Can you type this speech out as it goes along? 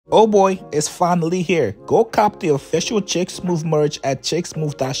Oh boy, it's finally here. Go cop the official Chicks Move merch at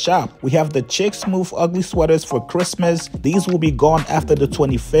chicksmove.shop. We have the Chicks Move ugly sweaters for Christmas. These will be gone after the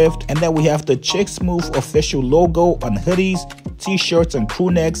 25th. And then we have the Chicks Move official logo on hoodies, t-shirts, and crew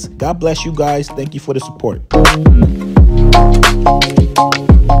necks. God bless you guys. Thank you for the support.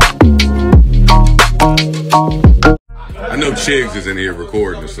 I know Chiggs is in here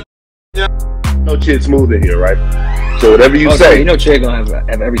recording this. No Chicks Move in here, right? So whatever you say, you know, Chig gonna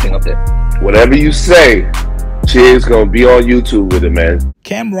have everything up there. Whatever you say, Chig's gonna be on YouTube with it, man.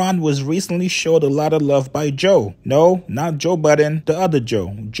 Cameron was recently showed a lot of love by Joe. No, not Joe Budden, the other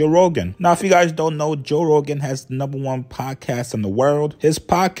Joe Rogan. Now, if you guys don't know, Joe Rogan has the #1 podcast in the world. His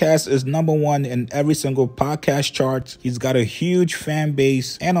podcast is #1 in every single podcast chart. He's got a huge fan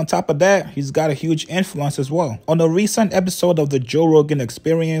base. And on top of that, he's got a huge influence as well. On a recent episode of the Joe Rogan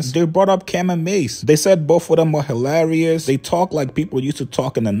Experience, they brought up Cam and Mace. They said both of them are hilarious. They talk like people used to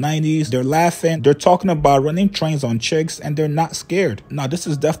talk in the 90s. They're laughing. They're talking about running trains on chicks, and they're not scared. Now, this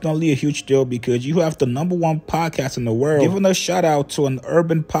is definitely a huge deal because you have the #1 podcast in the world giving a shout out to an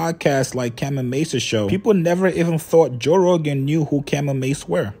urban podcast like Cam and Mace's show. People never even thought Joe Rogan knew who Cam and Mace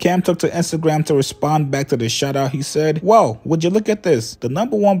were. Cam took to Instagram to respond back to the shout out. He said, "Well, would you look at this? The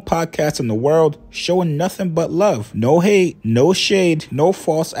 #1 podcast in the world showing nothing but love. No hate, no shade, no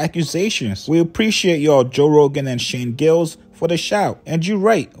false accusations. We appreciate y'all, Joe Rogan and Shane Gills, for the shout. And you're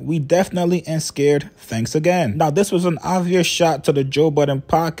right, we definitely ain't scared. Thanks again." Now, this was an obvious shot to the Joe Budden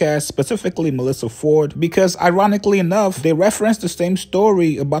podcast, specifically Melyssa Ford, because ironically enough, they referenced the same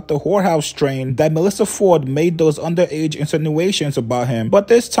story about the whorehouse train that Melyssa Ford made those underage insinuations about him, but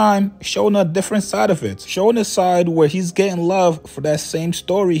this time showing a different side of it, showing a side where he's getting love for that same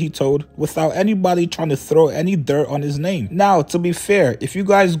story he told without anybody trying to throw any dirt on his name. Now, to be fair, if you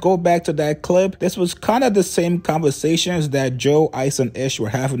guys go back to that clip, this was kind of the same conversations that Joe, Ice, and Ish were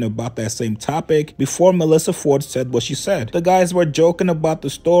having about that same topic before Melyssa Ford said what she said. The guys were joking about the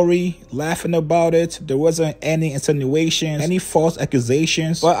story, laughing about it. There wasn't any insinuations, any false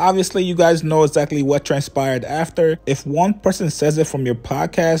accusations, but obviously you guys know exactly what transpired after. If one person says it from your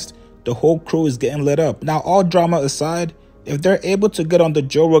podcast, the whole crew is getting lit up. Now, all drama aside, if they're able to get on the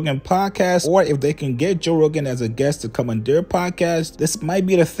Joe Rogan podcast, or if they can get Joe Rogan as a guest to come on their podcast, this might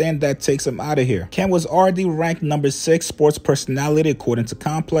be the thing that takes him out of here. Cam was already ranked #6 sports personality according to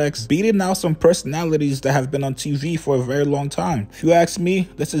Complex, beating out some personalities that have been on TV for a very long time. If you ask me,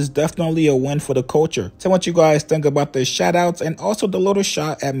 this is definitely a win for the culture. Tell me what you guys think about the shout outs and also the little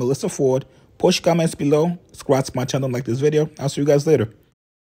shot at Melyssa Ford. Push comments below, subscribe to my channel, like this video. I'll see you guys later.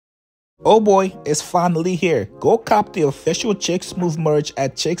 Oh boy, it's finally here. Go cop the official Chicks Move merch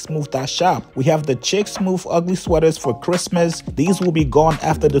at chicksmove.shop. We have the Chicks Move ugly sweaters for Christmas. These will be gone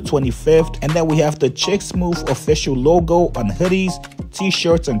after the 25th. And then we have the Chicks Move official logo on hoodies,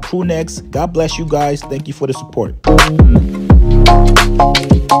 t-shirts, and crew necks. God bless you guys. Thank you for the support.